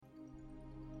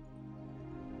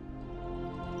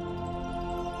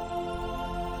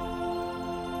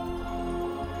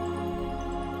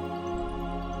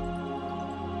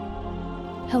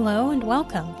Hello and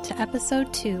welcome to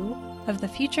Episode 2 of The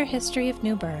Future History of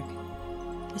Newburgh,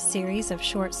 a series of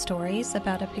short stories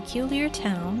about a peculiar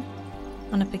town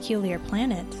on a peculiar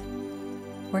planet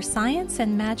where science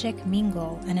and magic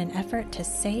mingle in an effort to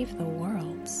save the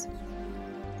worlds.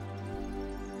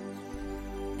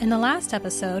 In the last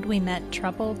episode, we met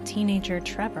troubled teenager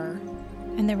Trevor,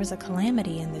 and there was a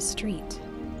calamity in the street.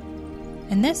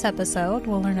 In this episode,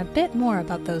 we'll learn a bit more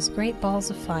about those great balls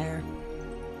of fire.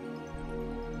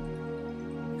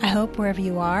 I hope wherever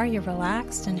you are, you're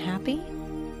relaxed and happy.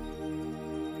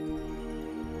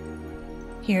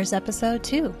 Here's Episode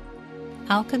 2,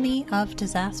 Alchemy of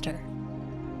Disaster.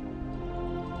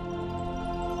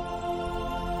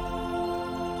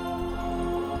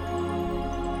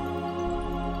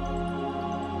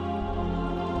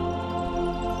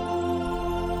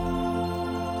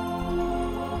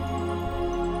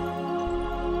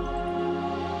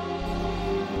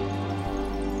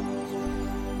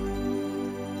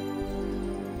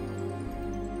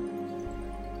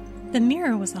 The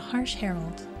mirror was a harsh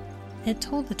herald. It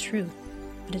told the truth,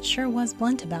 but it sure was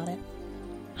blunt about it.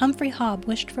 Humphrey Hobb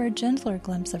wished for a gentler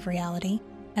glimpse of reality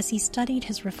as he studied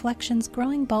his reflection's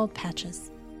growing bald patches.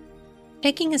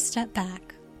 Taking a step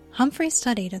back, Humphrey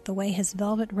studied at the way his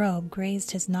velvet robe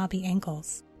grazed his knobby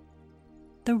ankles.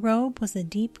 The robe was a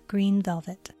deep green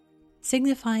velvet,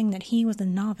 signifying that he was a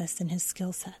novice in his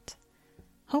skill set.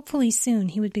 Hopefully soon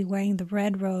he would be wearing the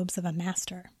red robes of a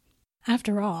master.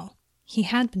 After all, he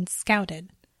had been scouted.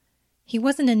 He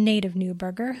wasn't a native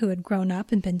Newburgher who had grown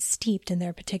up and been steeped in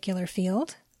their particular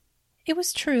field. It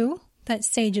was true that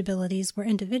sage abilities were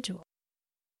individual.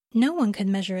 No one could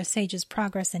measure a sage's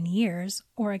progress in years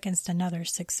or against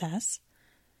another's success.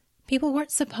 People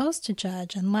weren't supposed to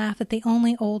judge and laugh at the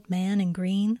only old man in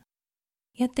green.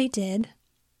 Yet they did.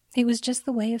 It was just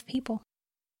the way of people.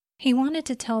 He wanted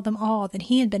to tell them all that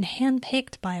he had been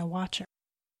handpicked by a watcher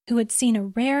who had seen a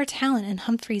rare talent in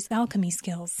Humphrey's alchemy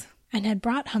skills, and had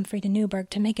brought Humphrey to Newburgh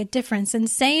to make a difference and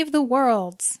save the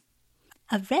worlds.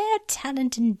 A rare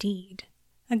talent indeed,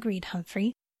 agreed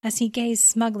Humphrey, as he gazed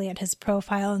smugly at his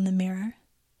profile in the mirror.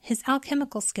 His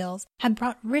alchemical skills had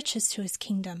brought riches to his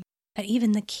kingdom that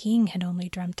even the king had only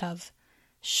dreamt of.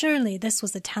 Surely this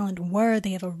was a talent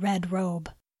worthy of a red robe.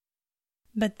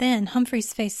 But then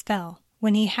Humphrey's face fell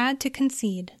when he had to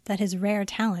concede that his rare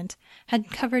talent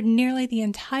had covered nearly the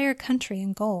entire country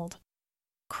in gold.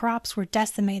 Crops were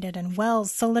decimated and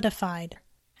wells solidified,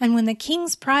 and when the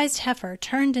king's prized heifer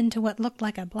turned into what looked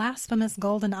like a blasphemous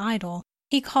golden idol,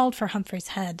 he called for Humphrey's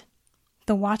head.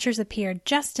 The watchers appeared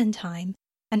just in time,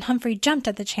 and Humphrey jumped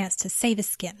at the chance to save his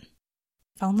skin.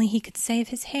 If only he could save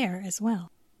his hair as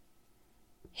well.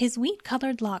 His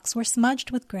wheat-colored locks were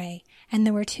smudged with gray, and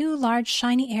there were two large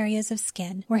shiny areas of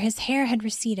skin where his hair had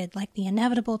receded like the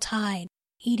inevitable tide,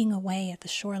 eating away at the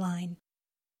shoreline.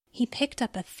 He picked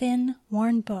up a thin,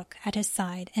 worn book at his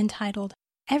side entitled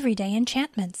Everyday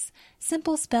Enchantments,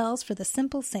 Simple Spells for the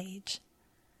Simple Sage.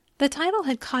 The title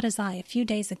had caught his eye a few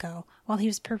days ago while he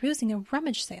was perusing a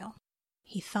rummage sale.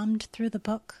 He thumbed through the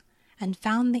book and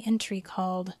found the entry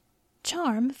called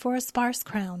Charm for a Sparse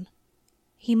Crown.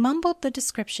 He mumbled the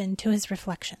description to his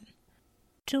reflection.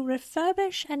 To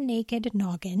refurbish a naked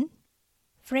noggin,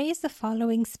 phrase the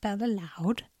following spell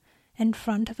aloud in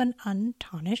front of an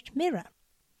untarnished mirror.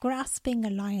 Grasping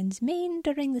a lion's mane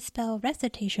during the spell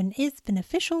recitation is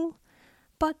beneficial,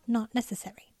 but not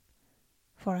necessary.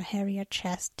 For a hairier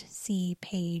chest, see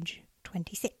page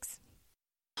 26.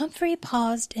 Humphrey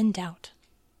paused in doubt.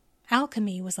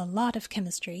 Alchemy was a lot of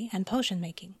chemistry and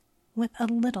potion-making, with a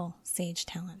little sage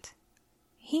talent.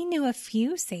 He knew a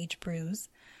few sage brews,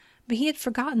 but he had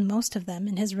forgotten most of them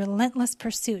in his relentless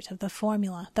pursuit of the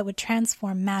formula that would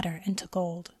transform matter into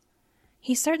gold.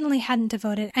 He certainly hadn't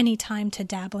devoted any time to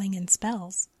dabbling in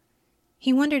spells.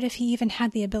 He wondered if he even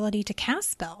had the ability to cast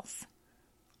spells.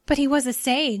 But he was a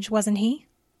sage, wasn't he?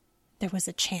 There was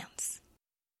a chance.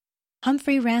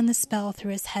 Humphrey ran the spell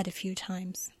through his head a few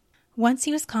times. Once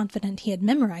he was confident he had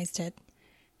memorized it,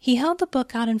 he held the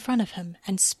book out in front of him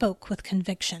and spoke with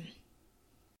conviction.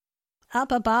 Up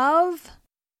above,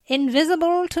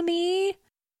 invisible to me,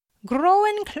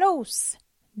 growing close,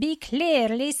 be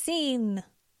clearly seen.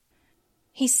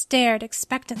 He stared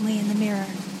expectantly in the mirror.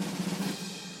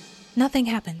 Nothing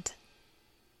happened.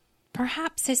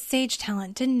 Perhaps his sage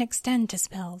talent didn't extend to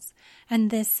spells, and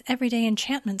this Everyday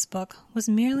Enchantments book was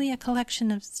merely a collection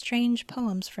of strange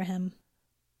poems for him.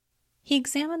 He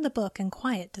examined the book in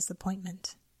quiet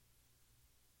disappointment.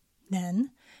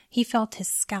 Then he felt his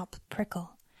scalp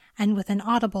prickle, and with an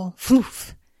audible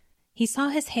floof, he saw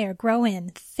his hair grow in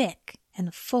thick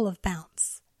and full of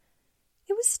bounce.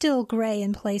 It was still gray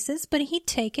in places, but he'd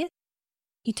take it.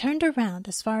 He turned around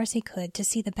as far as he could to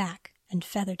see the back and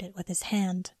feathered it with his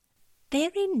hand.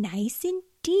 Very nice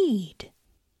indeed.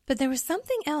 But there was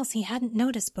something else he hadn't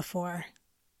noticed before.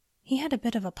 He had a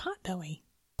bit of a potbelly.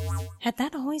 Had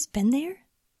that always been there?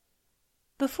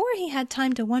 Before he had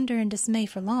time to wonder in dismay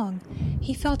for long,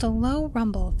 he felt a low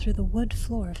rumble through the wood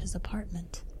floor of his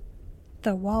apartment.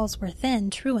 The walls were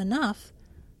thin, true enough,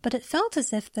 but it felt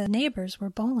as if the neighbors were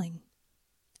bowling.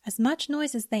 As much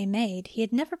noise as they made, he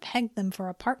had never pegged them for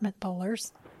apartment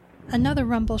bowlers. Another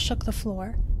rumble shook the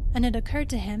floor, and it occurred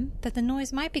to him that the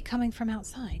noise might be coming from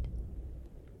outside.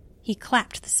 He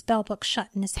clapped the spellbook shut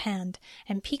in his hand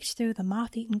and peeked through the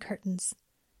moth-eaten curtains.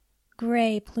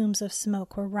 Gray plumes of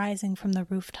smoke were rising from the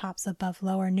rooftops above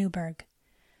Lower Newburgh.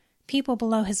 People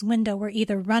below his window were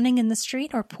either running in the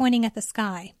street or pointing at the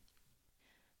sky.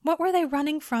 What were they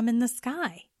running from in the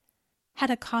sky?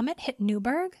 Had a comet hit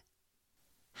Newburgh?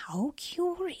 How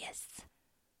curious.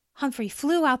 Humphrey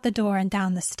flew out the door and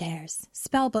down the stairs,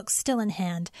 spellbook still in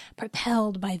hand,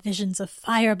 propelled by visions of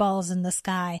fireballs in the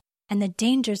sky and the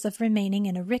dangers of remaining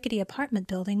in a rickety apartment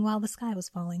building while the sky was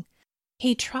falling.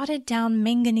 He trotted down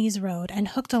Manganese Road and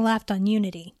hooked a left on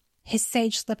Unity, his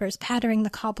sage slippers pattering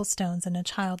the cobblestones in a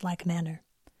childlike manner.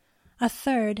 A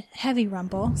third, heavy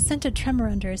rumble sent a tremor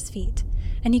under his feet,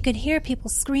 and he could hear people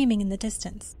screaming in the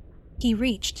distance. He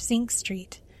reached Zinc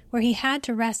Street, where he had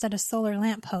to rest at a solar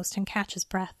lamp post and catch his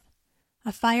breath.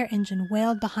 A fire engine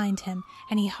wailed behind him,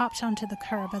 and he hopped onto the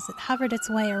curb as it hovered its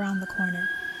way around the corner.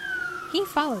 He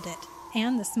followed it,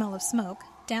 and the smell of smoke,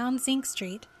 down Zinc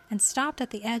Street, and stopped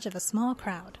at the edge of a small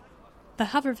crowd. The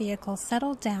hover vehicle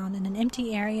settled down in an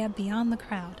empty area beyond the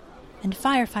crowd, and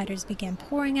firefighters began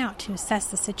pouring out to assess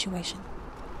the situation.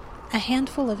 A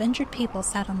handful of injured people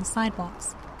sat on the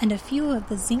sidewalks, and a few of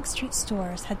the Zinc Street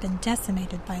stores had been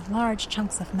decimated by large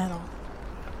chunks of metal.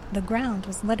 The ground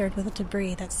was littered with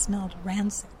debris that smelled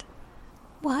rancid.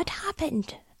 "What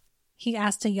happened?" he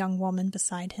asked a young woman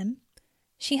beside him.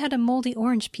 She had a moldy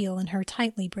orange peel in her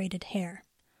tightly braided hair.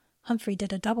 Humphrey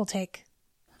did a double-take.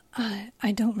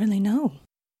 I don't really know.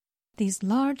 These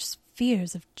large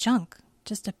spheres of junk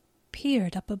just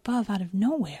appeared up above out of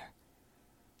nowhere.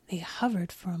 They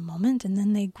hovered for a moment, and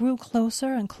then they grew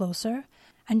closer and closer,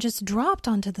 and just dropped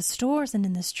onto the stores and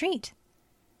in the street.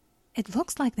 It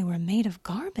looks like they were made of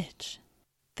garbage,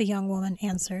 the young woman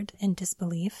answered in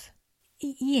disbelief.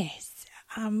 Yes,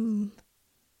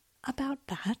 about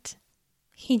that.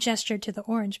 He gestured to the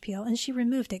orange peel, and she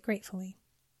removed it gratefully.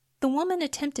 The woman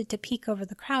attempted to peek over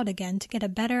the crowd again to get a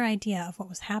better idea of what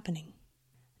was happening.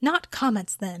 Not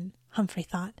comets, then, Humphrey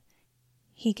thought.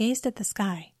 He gazed at the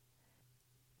sky.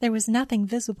 There was nothing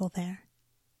visible there.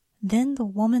 Then the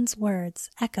woman's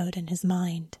words echoed in his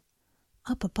mind.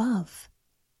 Up above.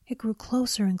 It grew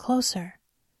closer and closer.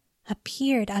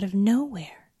 Appeared out of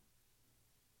nowhere.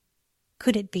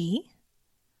 Could it be?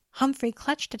 Humphrey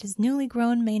clutched at his newly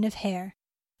grown mane of hair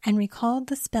and recalled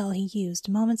the spell he used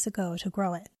moments ago to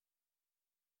grow it.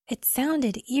 It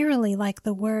sounded eerily like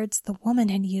the words the woman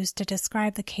had used to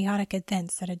describe the chaotic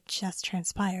events that had just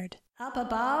transpired. Up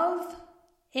above,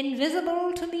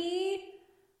 invisible to me,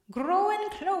 growing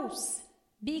close,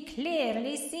 be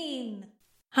clearly seen.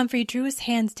 Humphrey drew his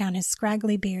hands down his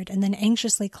scraggly beard and then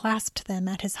anxiously clasped them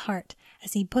at his heart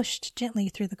as he pushed gently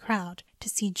through the crowd to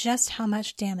see just how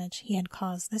much damage he had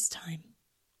caused this time.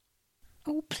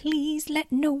 Oh, please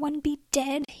let no one be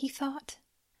dead, he thought.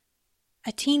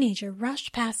 A teenager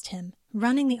rushed past him,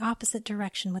 running the opposite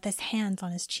direction with his hands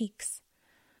on his cheeks.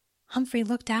 Humphrey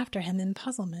looked after him in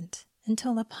puzzlement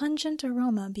until a pungent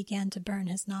aroma began to burn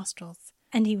his nostrils,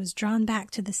 and he was drawn back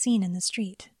to the scene in the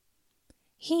street.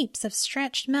 Heaps of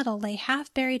stretched metal lay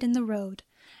half buried in the road,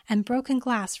 and broken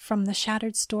glass from the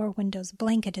shattered store windows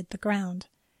blanketed the ground.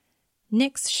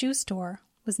 Nick's shoe store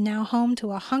was now home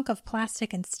to a hunk of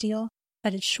plastic and steel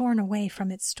that had shorn away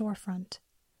from its storefront.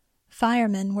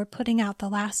 Firemen were putting out the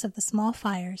last of the small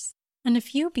fires, and a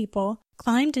few people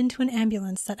climbed into an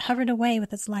ambulance that hovered away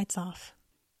with its lights off.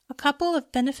 A couple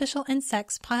of beneficial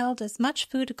insects piled as much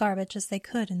food garbage as they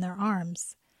could in their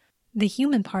arms. The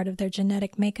human part of their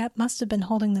genetic makeup must have been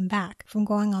holding them back from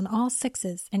going on all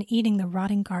sixes and eating the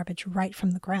rotting garbage right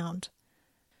from the ground.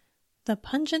 The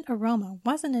pungent aroma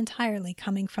wasn't entirely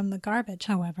coming from the garbage,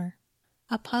 however.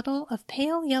 A puddle of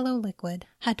pale yellow liquid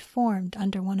had formed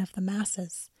under one of the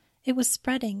masses. It was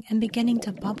spreading and beginning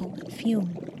to bubble and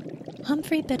fume.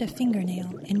 Humphrey bit a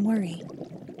fingernail in worry.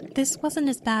 This wasn't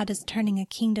as bad as turning a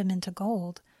kingdom into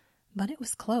gold, but it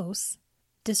was close.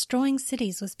 Destroying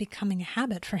cities was becoming a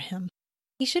habit for him.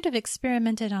 He should have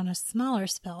experimented on a smaller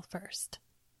spell first.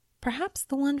 Perhaps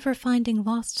the one for finding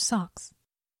lost socks.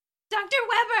 Dr.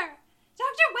 Weber!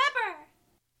 Dr. Weber!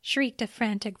 shrieked a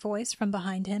frantic voice from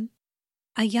behind him.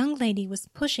 A young lady was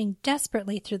pushing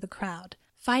desperately through the crowd,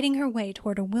 fighting her way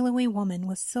toward a willowy woman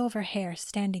with silver hair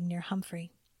standing near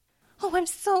Humphrey. "Oh, I'm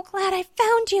so glad I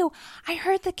found you! I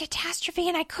heard the catastrophe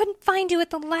and I couldn't find you at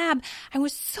the lab. I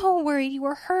was so worried you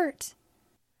were hurt."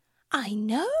 "I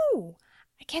know!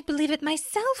 I can't believe it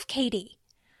myself, Katie.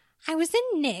 I was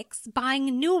in Nick's buying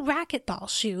new racquetball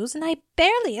shoes and I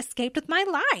barely escaped with my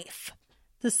life,"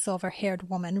 the silver-haired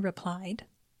woman replied.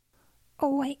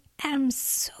 "Oh, I am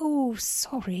so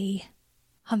sorry,"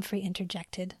 Humphrey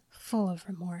interjected, full of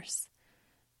remorse.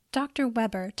 Dr.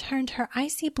 Weber turned her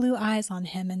icy blue eyes on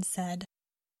him and said,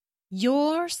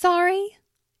 "You're sorry?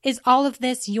 Is all of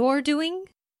this your doing?"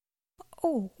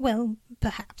 "Oh, well,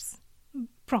 perhaps.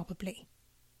 Probably.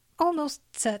 Almost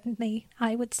certainly,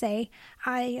 I would say.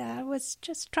 I was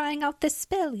just trying out this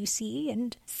spell, you see,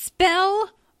 and—"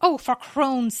 "Spell? Oh, for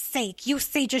crone's sake, you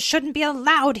sages shouldn't be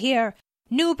allowed here.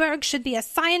 Newburgh should be a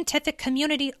scientific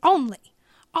community only.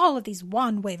 All of these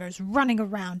wand wavers running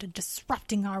around and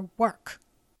disrupting our work."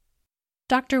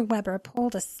 Dr. Weber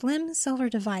pulled a slim silver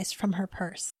device from her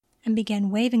purse and began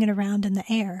waving it around in the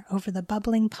air over the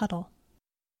bubbling puddle.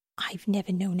 "I've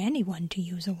never known anyone to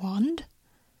use a wand.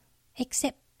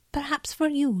 Except perhaps for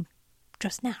you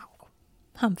just now,"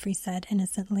 Humphrey said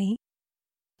innocently.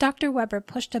 Dr. Weber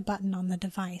pushed a button on the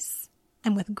device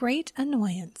and with great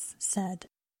annoyance said,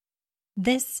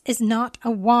 "This is not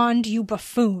a wand, you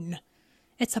buffoon.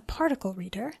 It's a particle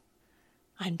reader.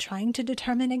 I'm trying to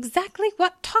determine exactly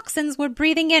what toxins we're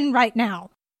breathing in right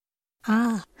now."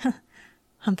 "Ah,"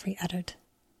 Humphrey uttered.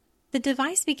 The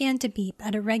device began to beep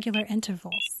at irregular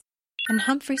intervals, and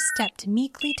Humphrey stepped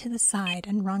meekly to the side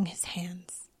and wrung his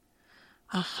hands.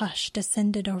 A hush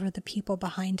descended over the people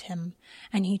behind him,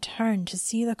 and he turned to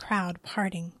see the crowd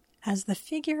parting as the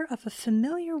figure of a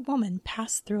familiar woman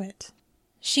passed through it.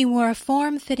 She wore a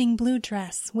form-fitting blue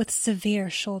dress with severe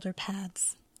shoulder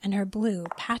pads, and her blue,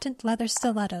 patent leather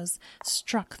stilettos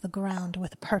struck the ground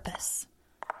with purpose.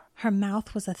 Her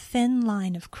mouth was a thin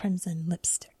line of crimson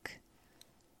lipstick.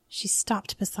 She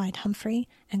stopped beside Humphrey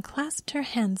and clasped her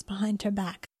hands behind her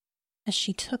back as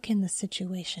she took in the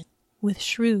situation with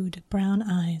shrewd brown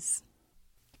eyes.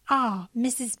 "Ah,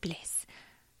 Mrs. Bliss,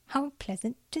 how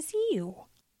pleasant to see you,"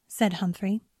 said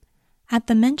Humphrey. At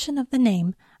the mention of the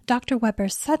name, Dr. Weber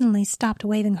suddenly stopped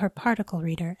waving her particle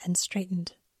reader and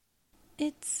straightened.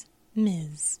 "It's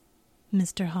Ms.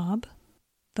 Mr. Hobb,"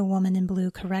 the woman in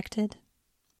blue corrected.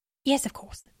 "Yes, of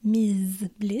course, Ms.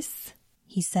 Bliss,"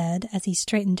 he said as he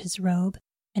straightened his robe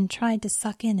and tried to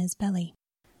suck in his belly.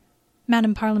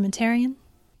 "Madam Parliamentarian,"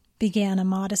 began a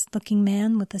modest-looking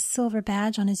man with a silver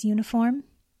badge on his uniform.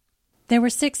 "There were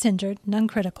 6 injured, none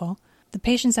critical. The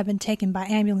patients have been taken by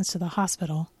ambulance to the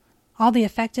hospital. All the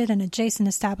affected and adjacent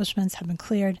establishments have been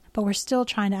cleared, but we're still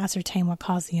trying to ascertain what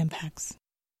caused the impacts."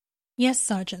 "Yes,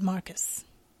 Sergeant Marcus,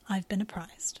 I've been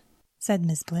apprised," said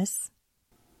Miss Bliss.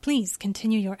 "Please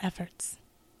continue your efforts.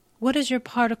 What is your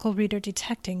particle reader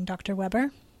detecting, Dr.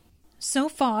 Weber?" "So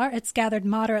far, it's gathered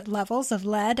moderate levels of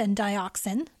lead and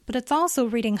dioxin, but it's also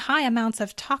reading high amounts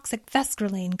of toxic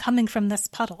vescaline coming from this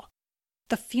puddle.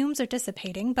 The fumes are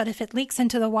dissipating, but if it leaks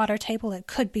into the water table, it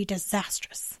could be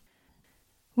disastrous."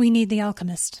 "We need the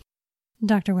alchemist,"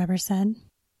 Dr. Weber said.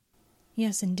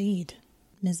 "Yes, indeed,"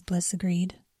 Ms. Bliss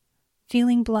agreed.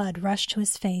 Feeling blood rush to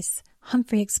his face,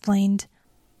 Humphrey explained,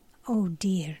 "Oh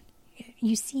dear,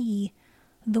 you see,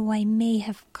 though I may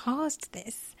have caused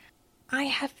this, I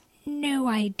have no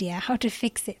idea how to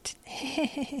fix it."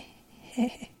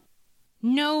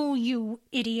 "No, you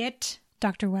idiot,"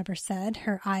 Dr. Weber said,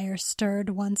 her ire stirred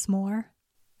once more.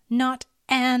 "Not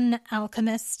an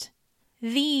alchemist.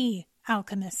 The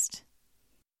alchemist."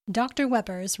 Dr.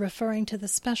 Weber is referring to the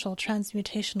special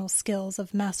transmutational skills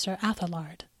of Master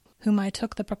Athelard, whom I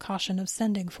took the precaution of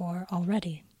sending for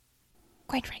already.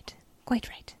 Quite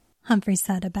right, Humphrey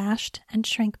said, abashed, and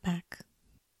shrank back.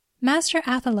 Master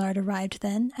Athelard arrived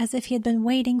then, as if he had been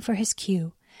waiting for his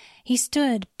cue. He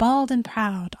stood, bald and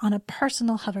proud, on a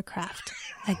personal hovercraft,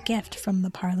 a gift from the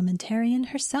parliamentarian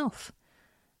herself.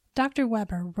 Dr.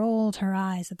 Weber rolled her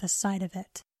eyes at the sight of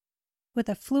it. With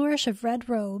a flourish of red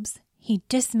robes, he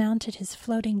dismounted his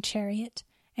floating chariot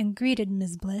and greeted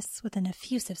Miss Bliss with an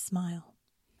effusive smile.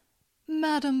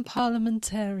 "Madam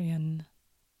Parliamentarian,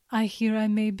 I hear I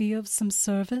may be of some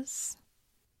service?"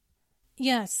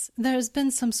 "Yes, there's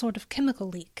been some sort of chemical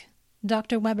leak.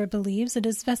 Dr. Weber believes it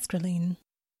is vescaline."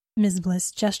 Miss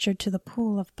Bliss gestured to the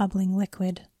pool of bubbling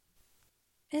liquid.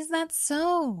 "Is that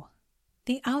so?"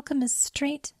 The alchemist's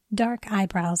straight, dark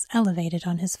eyebrows elevated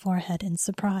on his forehead in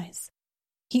surprise.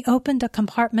 He opened a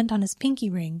compartment on his pinky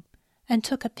ring and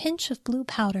took a pinch of blue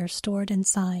powder stored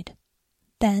inside.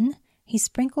 Then he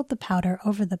sprinkled the powder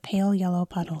over the pale yellow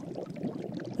puddle.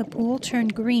 The pool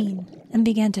turned green and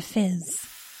began to fizz.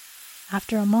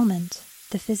 After a moment,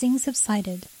 the fizzing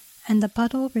subsided, and the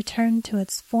puddle returned to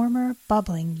its former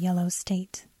bubbling yellow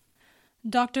state.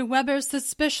 "Dr. Weber's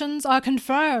suspicions are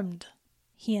confirmed,"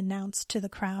 he announced to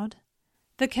the crowd.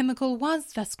 "The chemical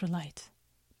was vescrolite,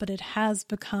 but it has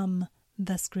become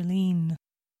vescrylene."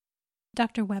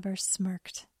 Dr. Weber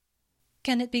smirked.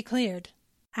 "Can it be cleared?"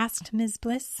 asked Ms.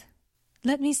 Bliss.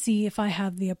 "Let me see if I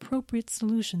have the appropriate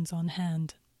solutions on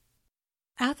hand."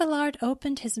 Athelard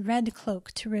opened his red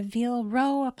cloak to reveal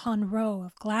row upon row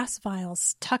of glass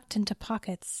vials tucked into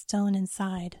pockets sewn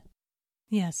inside.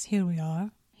 "Yes, here we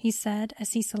are," he said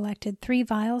as he selected 3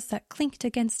 vials that clinked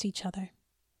against each other.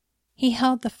 He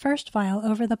held the first vial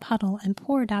over the puddle and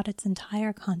poured out its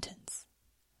entire contents.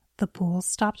 The pool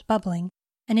stopped bubbling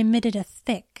and emitted a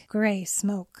thick, gray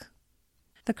smoke.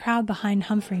 The crowd behind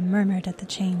Humphrey murmured at the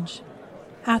change.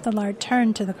 Athelard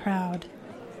turned to the crowd.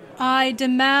 "I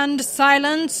demand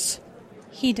silence,"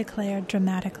 he declared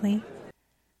dramatically.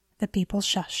 The people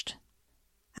shushed.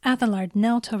 Athelard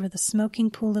knelt over the smoking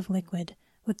pool of liquid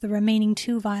with the remaining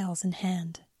 2 vials in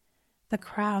hand. The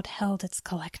crowd held its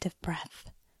collective breath.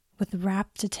 With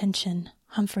rapt attention,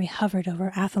 Humphrey hovered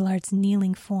over Athelard's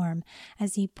kneeling form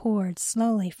as he poured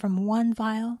slowly from one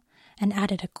vial and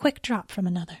added a quick drop from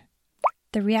another.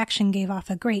 The reaction gave off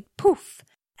a great poof,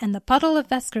 and the puddle of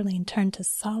vescrylene turned to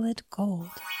solid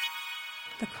gold.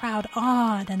 The crowd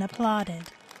awed and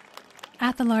applauded.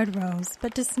 Athelard rose,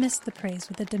 but dismissed the praise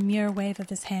with a demure wave of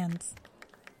his hands.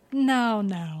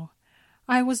 Now,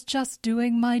 I was just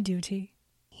doing my duty,"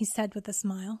 he said with a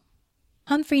smile.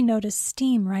 Humphrey noticed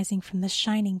steam rising from the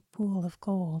shining pool of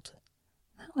gold.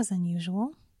 That was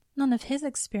unusual. None of his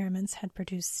experiments had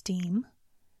produced steam.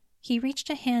 He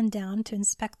reached a hand down to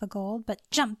inspect the gold, but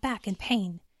jumped back in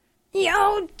pain.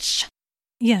 "Ouch!"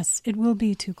 "Yes, it will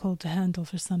be too cold to handle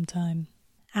for some time,"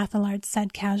 Athelard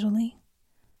said casually.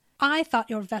 "I thought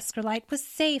your vescrolite was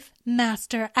safe,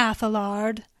 Master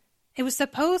Athelard. It was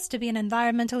supposed to be an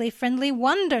environmentally friendly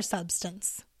wonder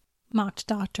substance," mocked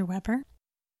Dr. Weber.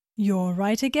 "You're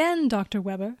right again, Dr.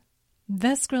 Weber.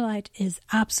 Vescrolite is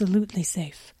absolutely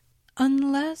safe,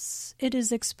 unless it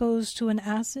is exposed to an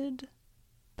acid,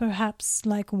 perhaps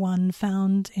like one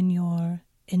found in your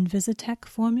Invisitech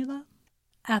formula,"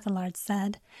 Athelard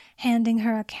said, handing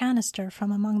her a canister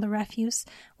from among the refuse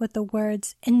with the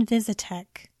words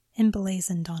Invisitech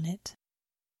emblazoned on it.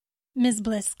 Ms.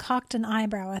 Bliss cocked an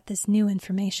eyebrow at this new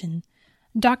information.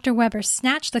 Dr. Weber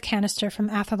snatched the canister from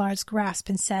Athelard's grasp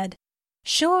and said,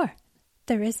 "Sure,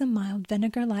 there is a mild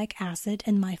vinegar-like acid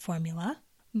in my formula,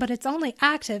 but it's only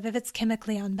active if it's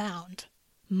chemically unbound."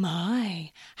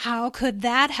 "My, how could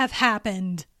that have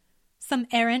happened? Some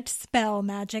errant spell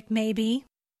magic, maybe?"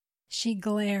 She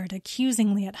glared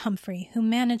accusingly at Humphrey, who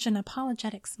managed an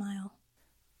apologetic smile.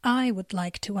 "I would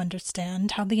like to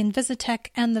understand how the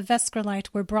Invisitech and the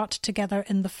vescrolite were brought together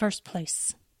in the first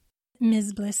place,"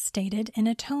 Ms. Bliss stated in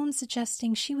a tone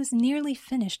suggesting she was nearly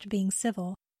finished being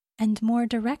civil, and more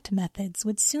direct methods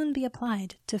would soon be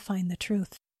applied to find the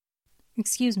truth.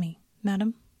 "Excuse me,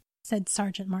 madam," said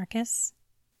Sergeant Marcus.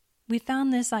 "We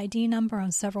found this ID number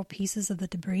on several pieces of the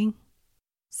debris."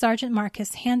 Sergeant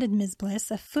Marcus handed Ms. Bliss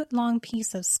a foot-long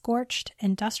piece of scorched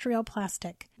industrial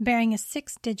plastic bearing a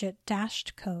 6-digit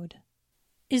dashed code.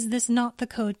 "Is this not the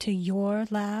code to your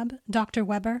lab, Dr.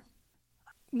 Weber?"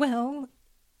 "Well,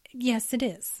 yes, it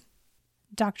is,"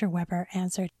 Dr. Weber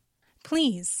answered.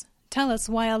 "Please tell us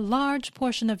why a large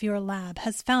portion of your lab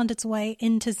has found its way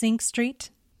into Zinc Street."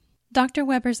 Dr.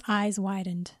 Weber's eyes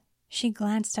widened. She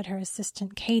glanced at her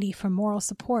assistant Katie for moral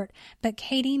support, but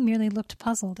Katie merely looked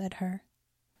puzzled at her.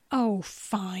 "Oh,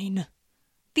 fine.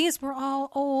 These were all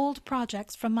old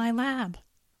projects from my lab.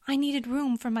 I needed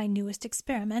room for my newest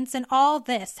experiments, and all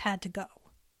this had to go.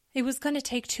 It was going to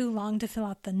take too long to fill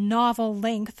out the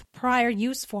novel-length prior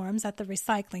use forms at the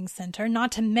recycling center,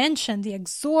 not to mention the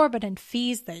exorbitant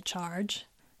fees they charge.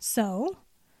 So,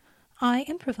 I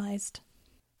improvised."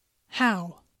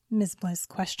 "How?" Ms. Bliss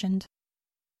questioned.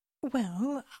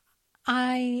 "Well,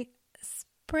 I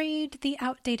sprayed the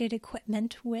outdated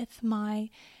equipment with my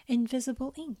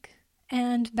invisible ink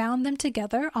and bound them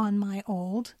together on my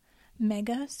old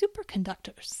mega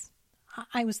superconductors.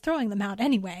 I was throwing them out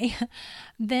anyway.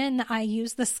 Then I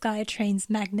used the SkyTrain's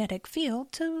magnetic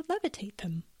field to levitate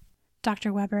them,"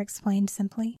 Dr. Weber explained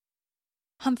simply.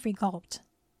 Humphrey gulped.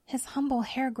 His humble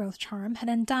hair growth charm had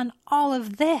undone all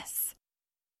of this.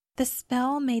 The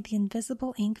spell made the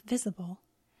invisible ink visible,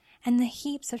 and the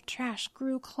heaps of trash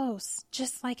grew close,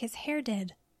 just like his hair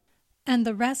did. And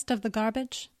the rest of the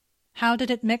garbage? How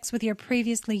did it mix with your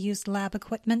previously used lab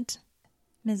equipment?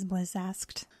 Ms. Bliss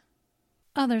asked.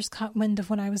 Others caught wind of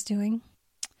what I was doing.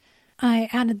 I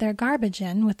added their garbage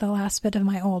in with the last bit of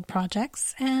my old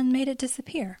projects and made it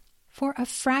disappear for a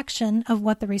fraction of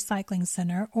what the recycling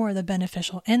center or the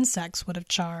beneficial insects would have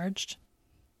charged.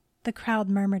 The crowd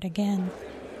murmured again,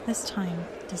 this time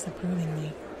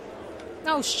disapprovingly.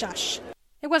 Oh, shush.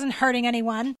 It wasn't hurting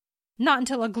anyone. Not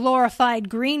until a glorified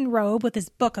green robe with his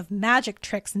book of magic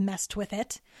tricks messed with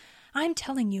it. I'm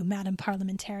telling you, Madam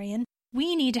Parliamentarian,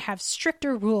 we need to have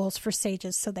stricter rules for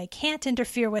sages so they can't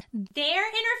interfere with— They're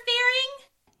interfering?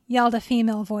 Yelled a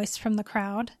female voice from the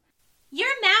crowd. Your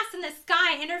mass in the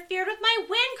sky interfered with my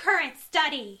wind current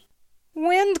study.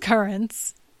 Wind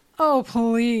currents? Oh,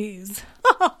 please.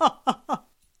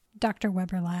 Dr.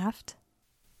 Weber laughed.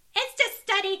 It's to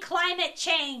study climate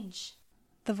change,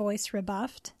 the voice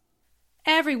rebuffed.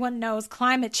 Everyone knows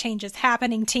climate change is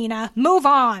happening, Tina. Move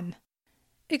on.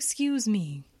 Excuse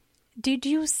me. Did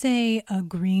you say a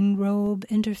green robe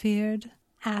interfered?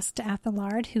 Asked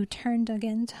Athelard, who turned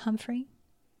again to Humphrey.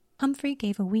 Humphrey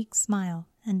gave a weak smile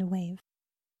and a wave.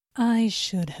 I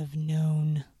should have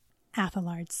known,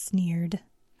 Athelard sneered.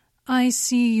 I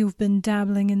see you've been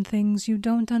dabbling in things you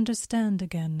don't understand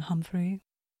again, Humphrey.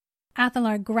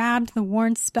 Athelard grabbed the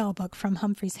worn spellbook from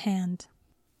Humphrey's hand.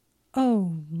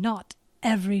 Oh, not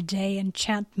everyday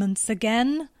enchantments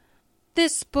again.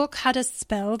 This book had a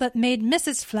spell that made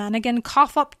Mrs. Flanagan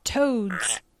cough up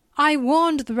toads. I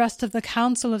warned the rest of the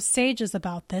Council of Sages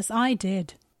about this, I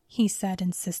did, he said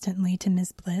insistently to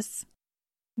Miss Bliss.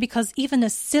 Because even a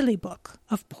silly book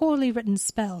of poorly written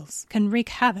spells can wreak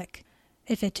havoc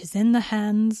if it is in the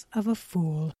hands of a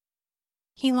fool.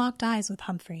 He locked eyes with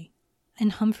Humphrey,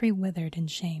 and Humphrey withered in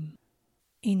shame.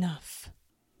 Enough,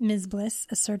 Miss Bliss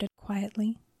asserted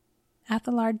quietly.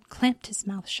 Athelard clamped his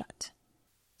mouth shut.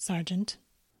 Sergeant.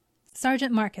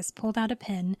 Sergeant Marcus pulled out a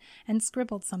pen and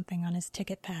scribbled something on his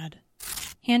ticket pad.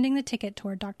 Handing the ticket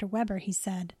toward Dr. Weber, he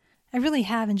said, I really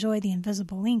have enjoyed the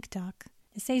invisible ink, Doc.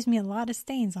 It saves me a lot of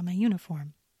stains on my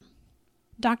uniform.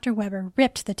 Dr. Weber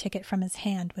ripped the ticket from his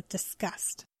hand with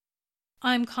disgust.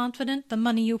 I'm confident the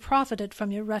money you profited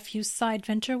from your refuse side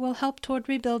venture will help toward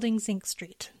rebuilding Zinc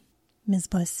Street, Ms.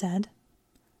 Bliss said.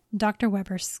 Dr.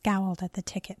 Weber scowled at the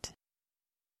ticket.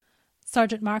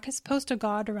 Sergeant Marcus, post a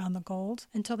guard around the gold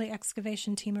until the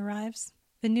excavation team arrives.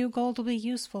 The new gold will be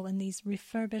useful in these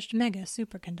refurbished mega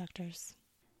superconductors.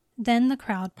 Then the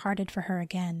crowd parted for her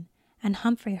again, and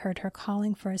Humphrey heard her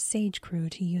calling for a sage crew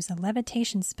to use a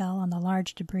levitation spell on the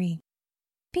large debris.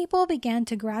 People began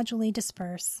to gradually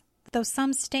disperse, though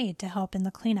some stayed to help in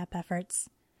the cleanup efforts.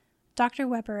 Dr.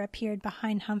 Weber appeared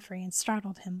behind Humphrey and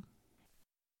startled him.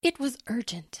 It was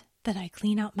urgent that I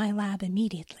clean out my lab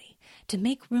immediately to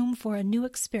make room for a new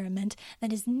experiment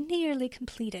that is nearly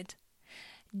completed.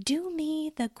 Do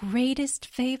me the greatest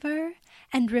favor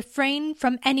and refrain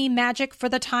from any magic for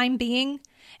the time being.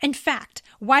 In fact,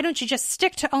 why don't you just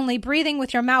stick to only breathing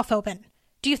with your mouth open?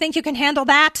 Do you think you can handle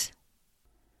that?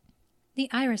 The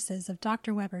irises of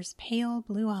Dr. Weber's pale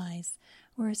blue eyes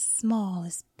were as small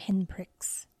as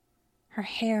pinpricks. Her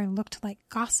hair looked like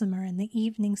gossamer in the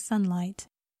evening sunlight.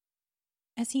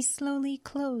 As he slowly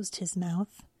closed his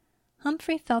mouth,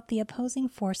 Humphrey felt the opposing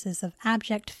forces of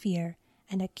abject fear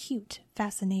and acute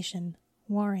fascination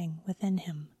warring within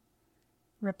him.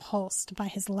 Repulsed by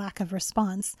his lack of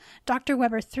response, Dr.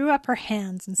 Weber threw up her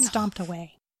hands and stomped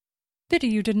away. Pity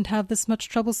you didn't have this much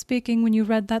trouble speaking when you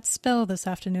read that spell this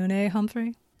afternoon, eh,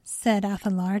 Humphrey? Said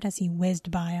Athelard as he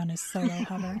whizzed by on his solo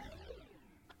hover.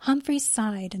 Humphrey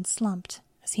sighed and slumped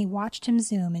as he watched him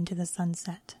zoom into the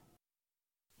sunset.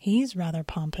 He's rather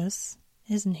pompous,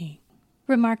 isn't he?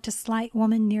 Remarked a slight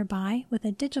woman nearby with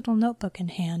a digital notebook in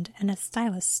hand and a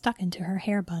stylus stuck into her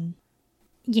hair bun.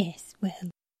 Yes, well,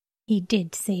 he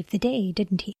did save the day,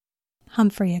 didn't he?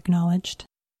 Humphrey acknowledged.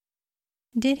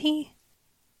 Did he?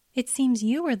 It seems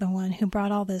you were the one who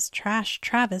brought all this trash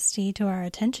travesty to our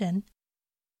attention.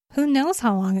 Who knows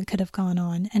how long it could have gone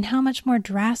on, and how much more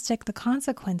drastic the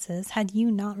consequences had you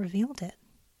not revealed it.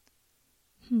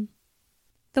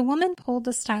 The woman pulled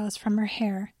the stylus from her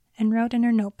hair and wrote in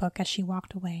her notebook as she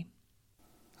walked away.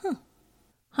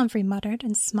 Humphrey muttered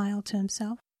and smiled to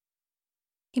himself.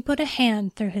 He put a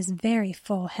hand through his very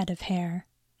full head of hair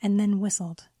and then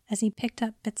whistled as he picked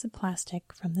up bits of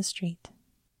plastic from the street.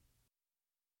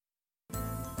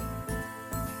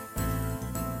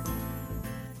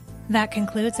 That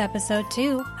concludes episode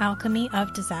 2, Alchemy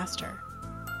of Disaster.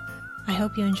 I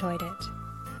hope you enjoyed it.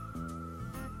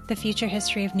 The Future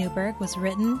History of Newburgh was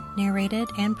written, narrated,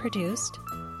 and produced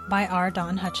by R.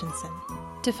 Don Hutchinson.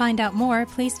 To find out more,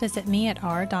 please visit me at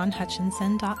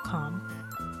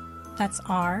rdonhutchinson.com. That's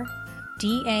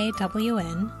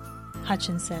RDAWN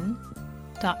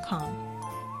Hutchinson.com.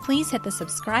 Please hit the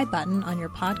subscribe button on your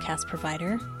podcast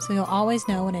provider so you'll always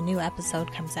know when a new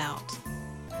episode comes out.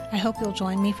 I hope you'll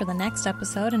join me for the next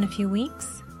episode in a few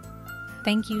weeks.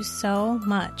 Thank you so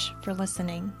much for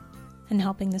listening and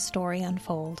helping the story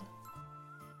unfold.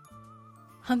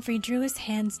 Humphrey drew his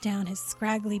hands down his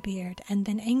scraggly beard and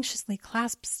then anxiously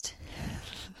clasped